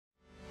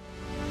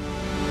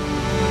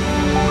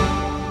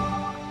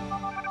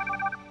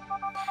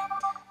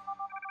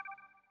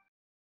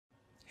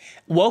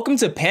Welcome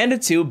to Panda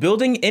 2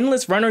 Building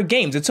Endless Runner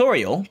Game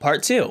Tutorial,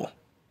 Part 2.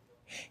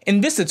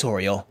 In this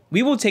tutorial,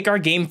 we will take our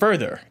game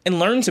further and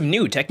learn some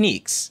new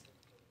techniques.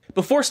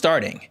 Before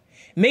starting,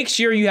 make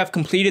sure you have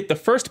completed the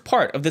first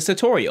part of this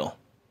tutorial.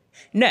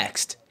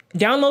 Next,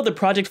 download the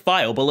project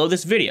file below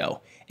this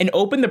video and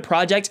open the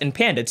project in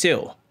Panda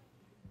 2.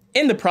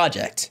 In the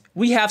project,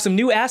 we have some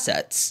new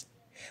assets.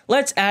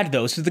 Let's add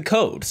those to the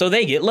code so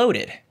they get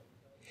loaded.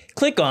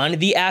 Click on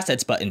the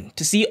Assets button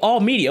to see all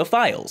media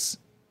files.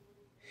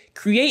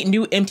 Create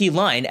new empty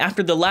line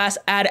after the last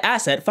Add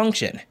Asset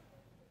function.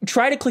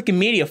 Try to click a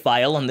media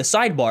file on the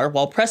sidebar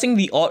while pressing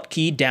the Alt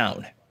key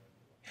down.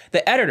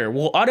 The editor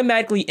will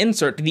automatically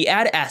insert the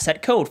Add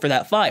Asset code for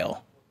that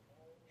file.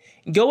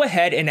 Go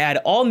ahead and add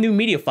all new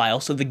media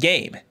files to the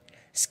game.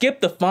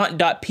 Skip the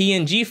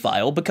font.png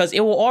file because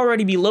it will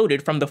already be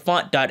loaded from the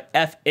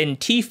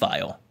font.fnt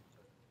file.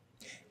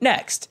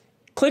 Next,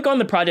 click on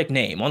the project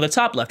name on the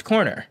top left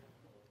corner.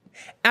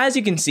 As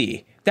you can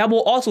see, that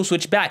will also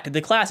switch back to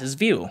the class's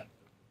view.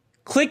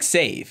 Click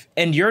Save,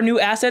 and your new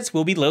assets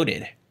will be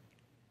loaded.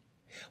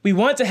 We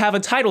want to have a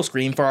title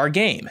screen for our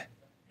game.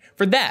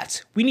 For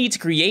that, we need to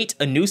create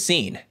a new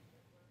scene.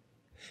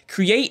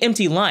 Create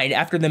empty line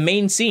after the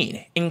main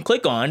scene and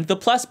click on the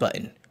plus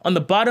button on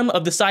the bottom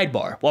of the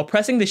sidebar while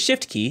pressing the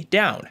Shift key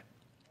down.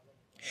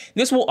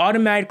 This will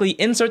automatically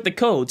insert the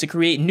code to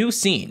create new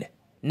scene.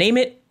 Name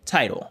it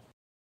Title.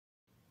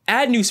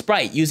 Add new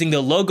sprite using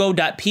the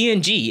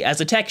logo.png as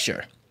a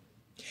texture.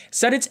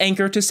 Set its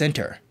anchor to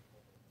center.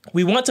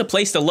 We want to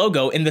place the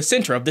logo in the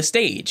center of the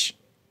stage.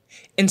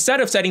 Instead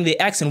of setting the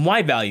X and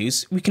Y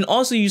values, we can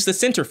also use the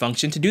center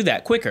function to do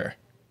that quicker.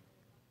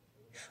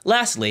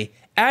 Lastly,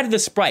 add the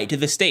sprite to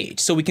the stage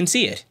so we can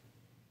see it.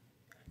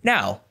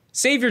 Now,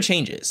 save your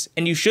changes,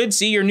 and you should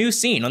see your new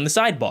scene on the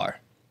sidebar.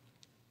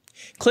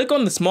 Click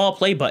on the small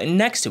play button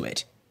next to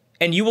it,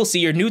 and you will see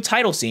your new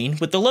title scene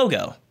with the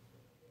logo.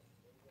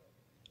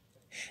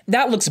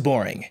 That looks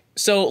boring,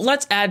 so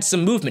let's add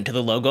some movement to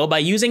the logo by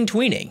using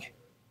tweening.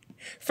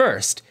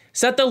 First,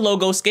 set the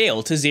logo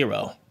scale to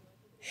 0.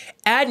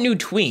 Add new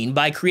tween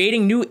by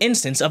creating new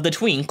instance of the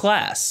tween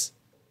class.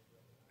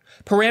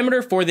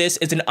 Parameter for this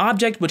is an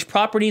object which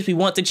properties we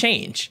want to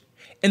change.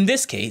 In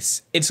this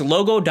case, it's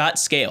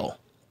logo.scale.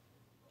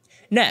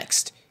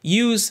 Next,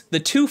 use the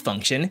to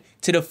function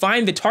to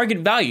define the target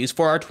values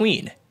for our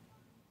tween.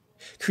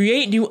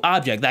 Create new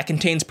object that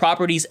contains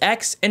properties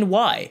x and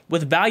y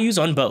with values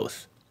on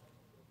both.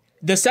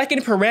 The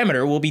second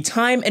parameter will be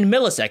time and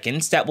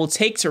milliseconds that will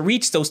take to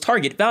reach those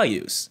target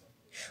values.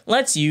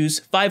 Let's use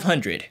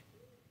 500.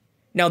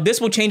 Now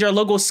this will change our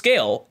logo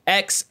scale,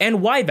 x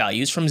and y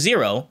values from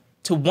 0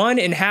 to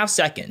 1.5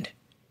 seconds.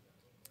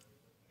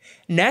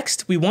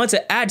 Next, we want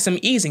to add some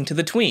easing to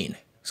the tween,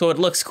 so it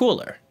looks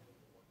cooler.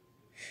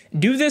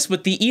 Do this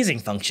with the easing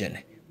function,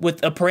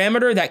 with a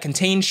parameter that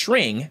contains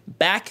string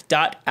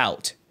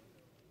back.out.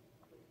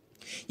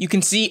 You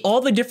can see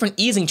all the different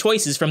easing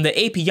choices from the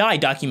API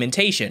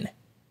documentation.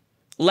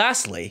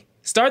 Lastly,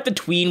 start the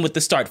tween with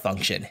the start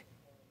function.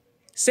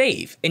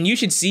 Save, and you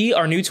should see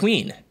our new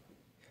tween.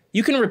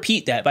 You can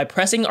repeat that by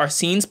pressing our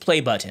scene's play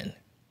button.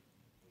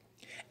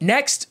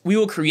 Next, we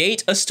will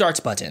create a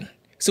start button,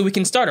 so we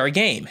can start our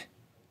game.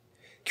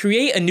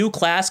 Create a new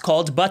class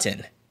called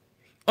button.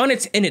 On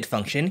its init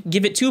function,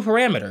 give it two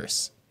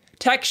parameters,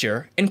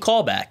 texture and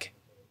callback.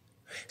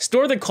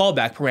 Store the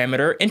callback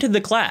parameter into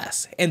the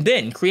class, and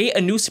then create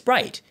a new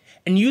sprite,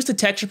 and use the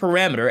texture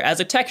parameter as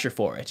a texture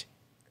for it.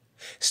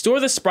 Store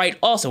the sprite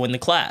also in the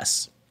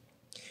class.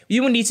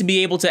 You will need to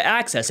be able to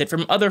access it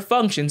from other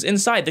functions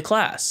inside the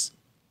class.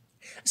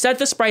 Set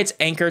the sprite's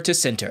anchor to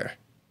center.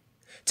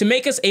 To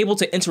make us able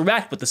to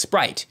interact with the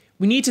sprite,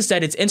 we need to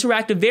set its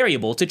interactive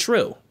variable to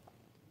true.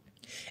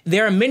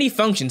 There are many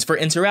functions for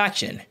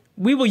interaction.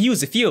 We will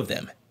use a few of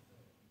them.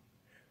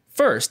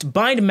 First,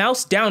 bind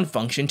mouse down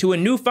function to a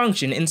new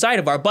function inside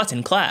of our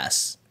button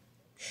class.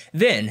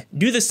 Then,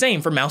 do the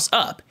same for mouse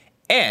up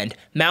and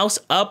mouse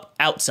up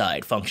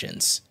outside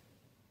functions.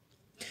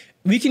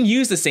 We can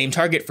use the same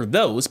target for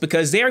those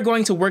because they are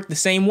going to work the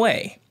same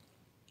way.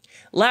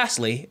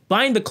 Lastly,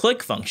 bind the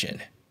click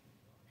function.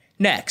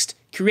 Next,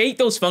 create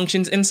those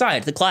functions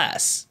inside the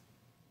class.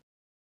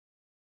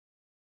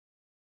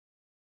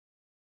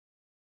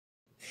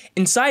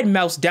 Inside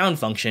mouse down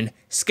function,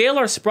 scale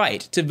our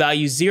sprite to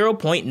value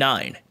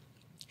 0.9.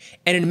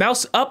 And in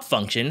mouse up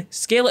function,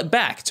 scale it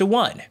back to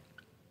 1.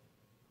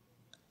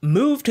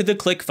 Move to the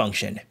click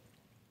function.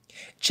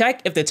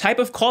 Check if the type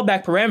of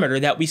callback parameter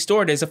that we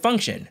stored is a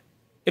function.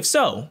 If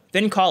so,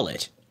 then call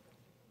it.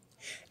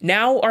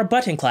 Now our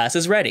button class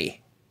is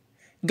ready.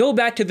 Go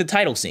back to the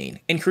title scene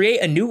and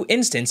create a new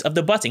instance of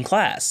the button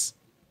class.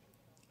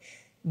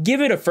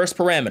 Give it a first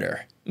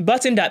parameter,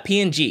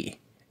 button.png,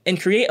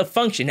 and create a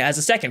function as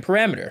a second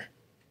parameter.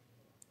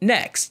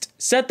 Next,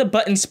 set the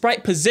button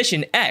sprite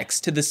position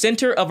X to the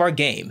center of our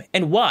game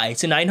and Y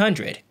to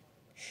 900.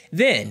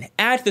 Then,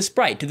 add the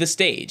sprite to the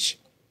stage.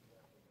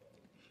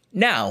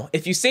 Now,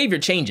 if you save your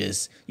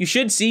changes, you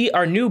should see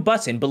our new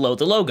button below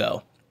the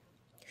logo.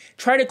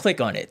 Try to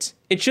click on it.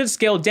 It should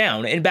scale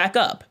down and back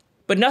up,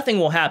 but nothing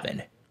will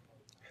happen.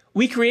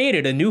 We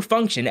created a new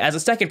function as a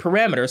second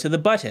parameter to the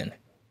button.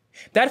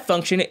 That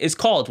function is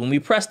called when we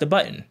press the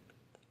button.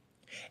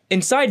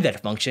 Inside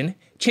that function,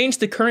 change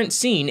the current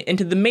scene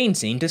into the main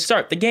scene to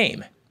start the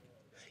game.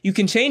 You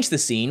can change the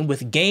scene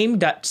with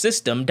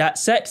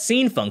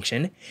game.system.setScene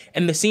function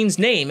and the scene's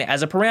name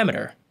as a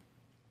parameter.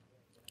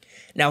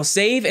 Now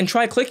save and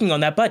try clicking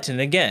on that button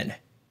again.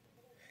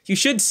 You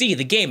should see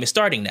the game is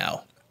starting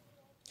now.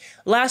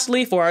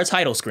 Lastly, for our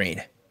title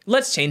screen,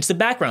 let's change the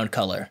background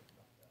color.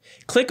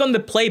 Click on the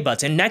play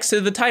button next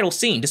to the title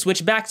scene to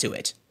switch back to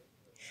it.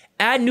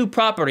 Add new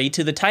property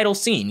to the title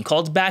scene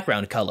called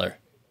background color.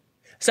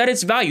 Set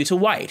its value to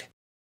white.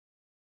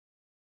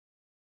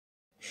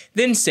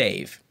 Then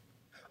save.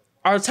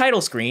 Our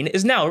title screen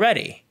is now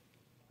ready.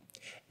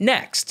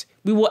 Next,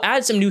 we will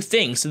add some new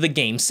things to the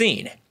game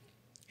scene.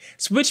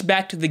 Switch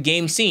back to the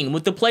game scene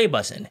with the play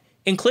button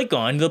and click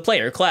on the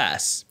player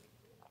class.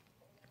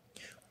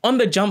 On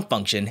the jump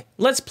function,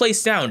 let's play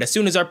sound as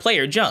soon as our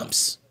player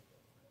jumps.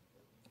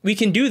 We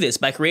can do this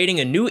by creating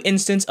a new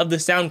instance of the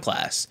sound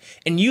class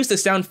and use the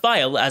sound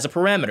file as a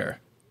parameter.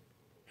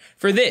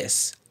 For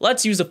this,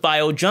 let's use a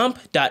file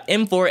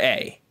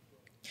jump.m4a.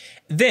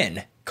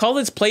 Then, call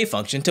its play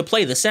function to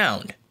play the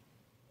sound.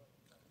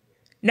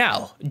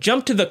 Now,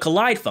 jump to the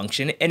collide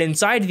function and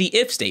inside the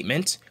if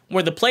statement,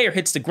 where the player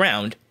hits the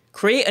ground,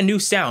 create a new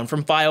sound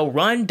from file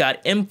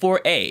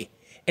run.m4a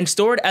and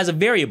store it as a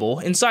variable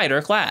inside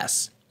our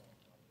class.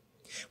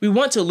 We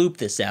want to loop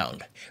this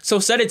sound, so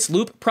set its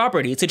loop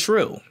property to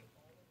true.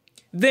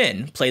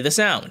 Then, play the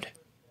sound.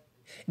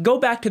 Go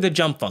back to the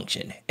jump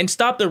function and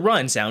stop the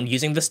run sound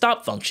using the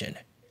stop function,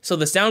 so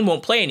the sound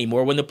won't play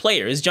anymore when the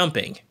player is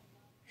jumping.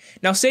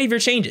 Now save your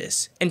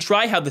changes and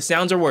try how the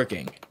sounds are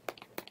working.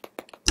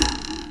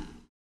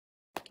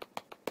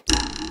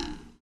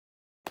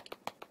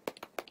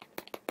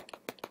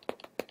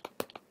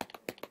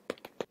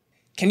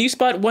 Can you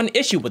spot one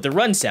issue with the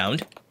run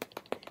sound?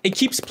 It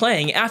keeps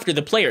playing after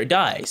the player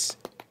dies.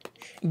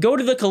 Go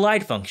to the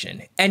collide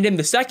function, and in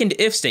the second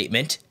if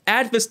statement,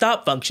 add the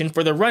stop function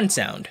for the run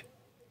sound.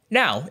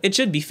 Now, it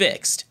should be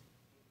fixed.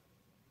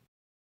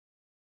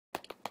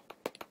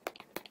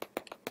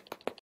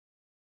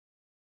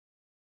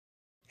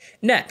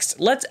 Next,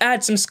 let's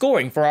add some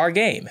scoring for our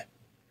game.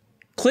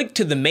 Click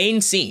to the main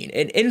scene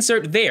and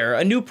insert there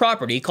a new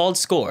property called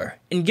score,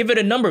 and give it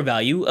a number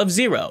value of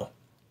 0.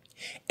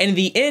 In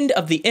the end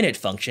of the init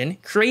function,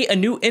 create a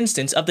new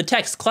instance of the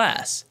text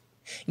class.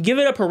 Give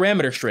it a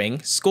parameter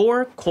string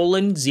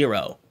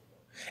score:0,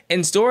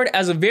 and store it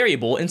as a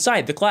variable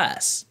inside the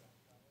class.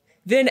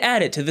 Then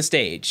add it to the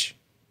stage.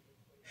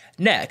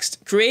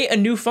 Next, create a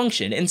new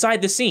function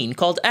inside the scene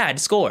called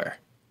addScore.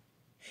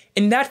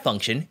 In that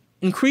function,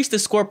 increase the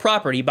score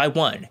property by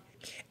 1,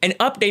 and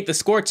update the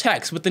score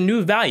text with the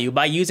new value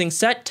by using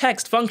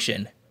setText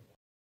function.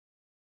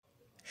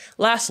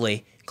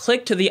 Lastly,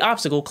 click to the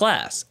obstacle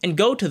class and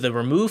go to the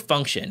remove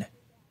function.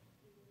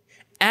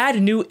 Add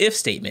a new if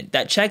statement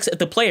that checks if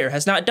the player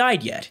has not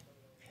died yet.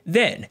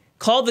 Then,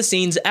 call the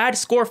scene's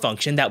addScore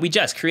function that we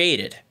just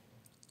created.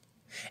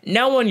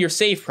 Now on your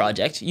save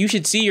project, you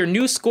should see your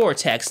new score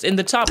text in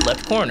the top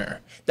left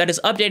corner that is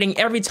updating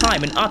every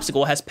time an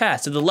obstacle has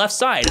passed to the left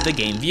side of the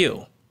game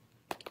view.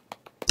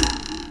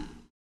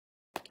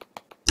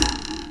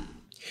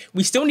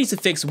 We still need to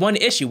fix one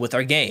issue with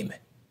our game.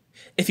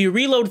 If you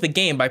reload the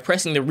game by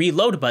pressing the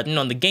reload button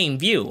on the game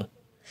view,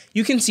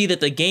 you can see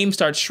that the game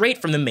starts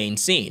straight from the main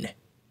scene.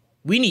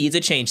 We need to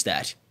change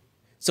that,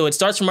 so it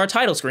starts from our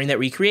title screen that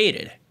we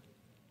created.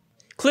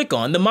 Click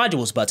on the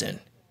Modules button,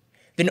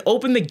 then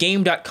open the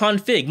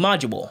game.config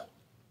module.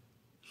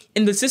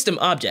 In the system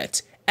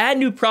object, add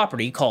new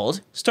property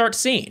called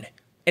startScene,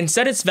 and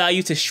set its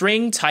value to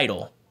string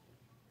title.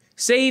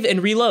 Save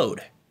and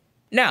reload.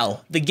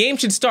 Now, the game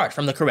should start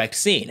from the correct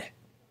scene.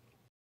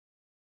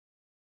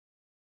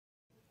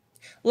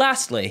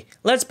 Lastly,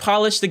 let's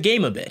polish the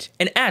game a bit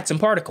and add some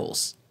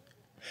particles.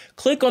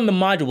 Click on the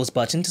Modules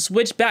button to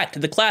switch back to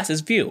the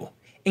class's view,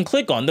 and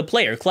click on the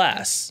player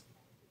class.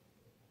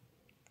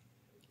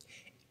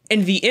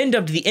 In the end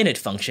of the init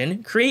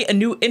function, create a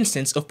new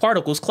instance of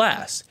particles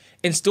class,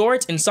 and store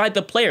it inside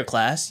the player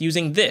class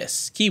using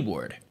this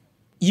keyword.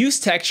 Use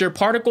texture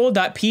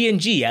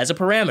particle.png as a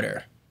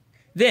parameter.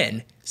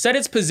 Then, set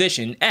its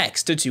position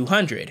x to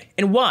 200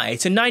 and y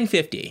to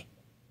 950.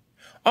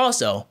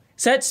 Also,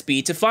 set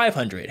speed to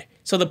 500,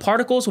 so the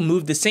particles will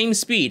move the same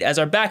speed as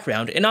our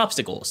background and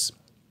obstacles.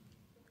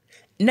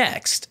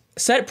 Next,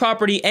 set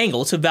property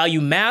angle to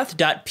value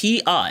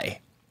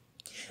math.pi.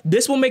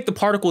 This will make the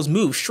particles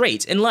move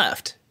straight and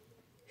left.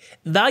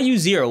 Value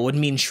 0 would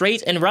mean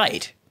straight and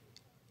right.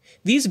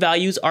 These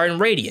values are in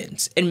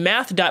radians, and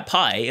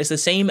math.pi is the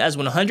same as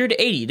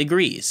 180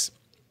 degrees.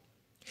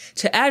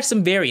 To add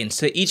some variance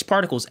to each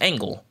particle's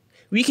angle,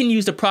 we can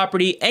use the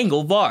property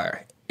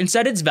angleVar and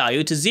set its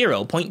value to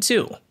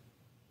 0.2.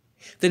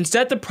 Then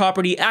set the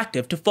property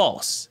active to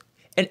false,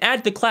 and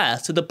add the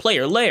class to the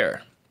player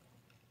layer.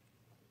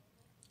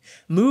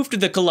 Move to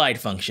the collide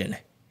function.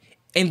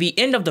 In the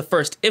end of the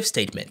first if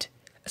statement,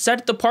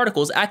 set the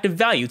particle's active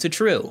value to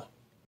true.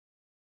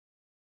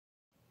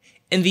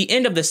 In the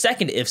end of the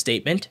second if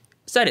statement,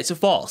 set it to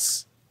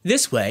false.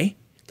 This way,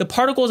 the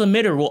particle's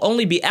emitter will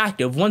only be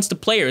active once the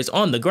player is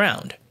on the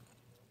ground.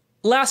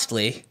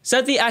 Lastly,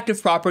 set the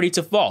active property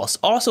to false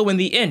also in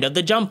the end of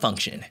the jump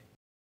function.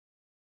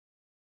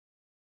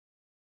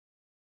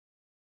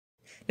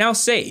 Now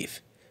save,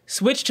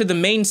 switch to the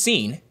main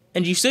scene,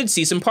 and you should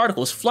see some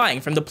particles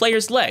flying from the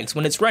player's legs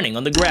when it's running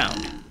on the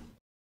ground.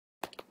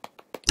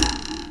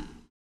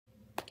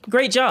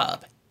 Great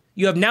job!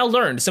 You have now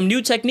learned some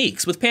new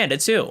techniques with Panda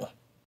 2.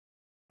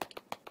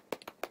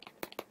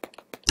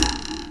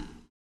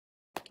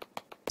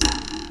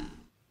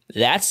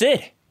 That's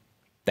it!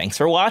 Thanks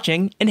for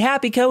watching, and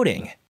happy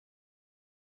coding!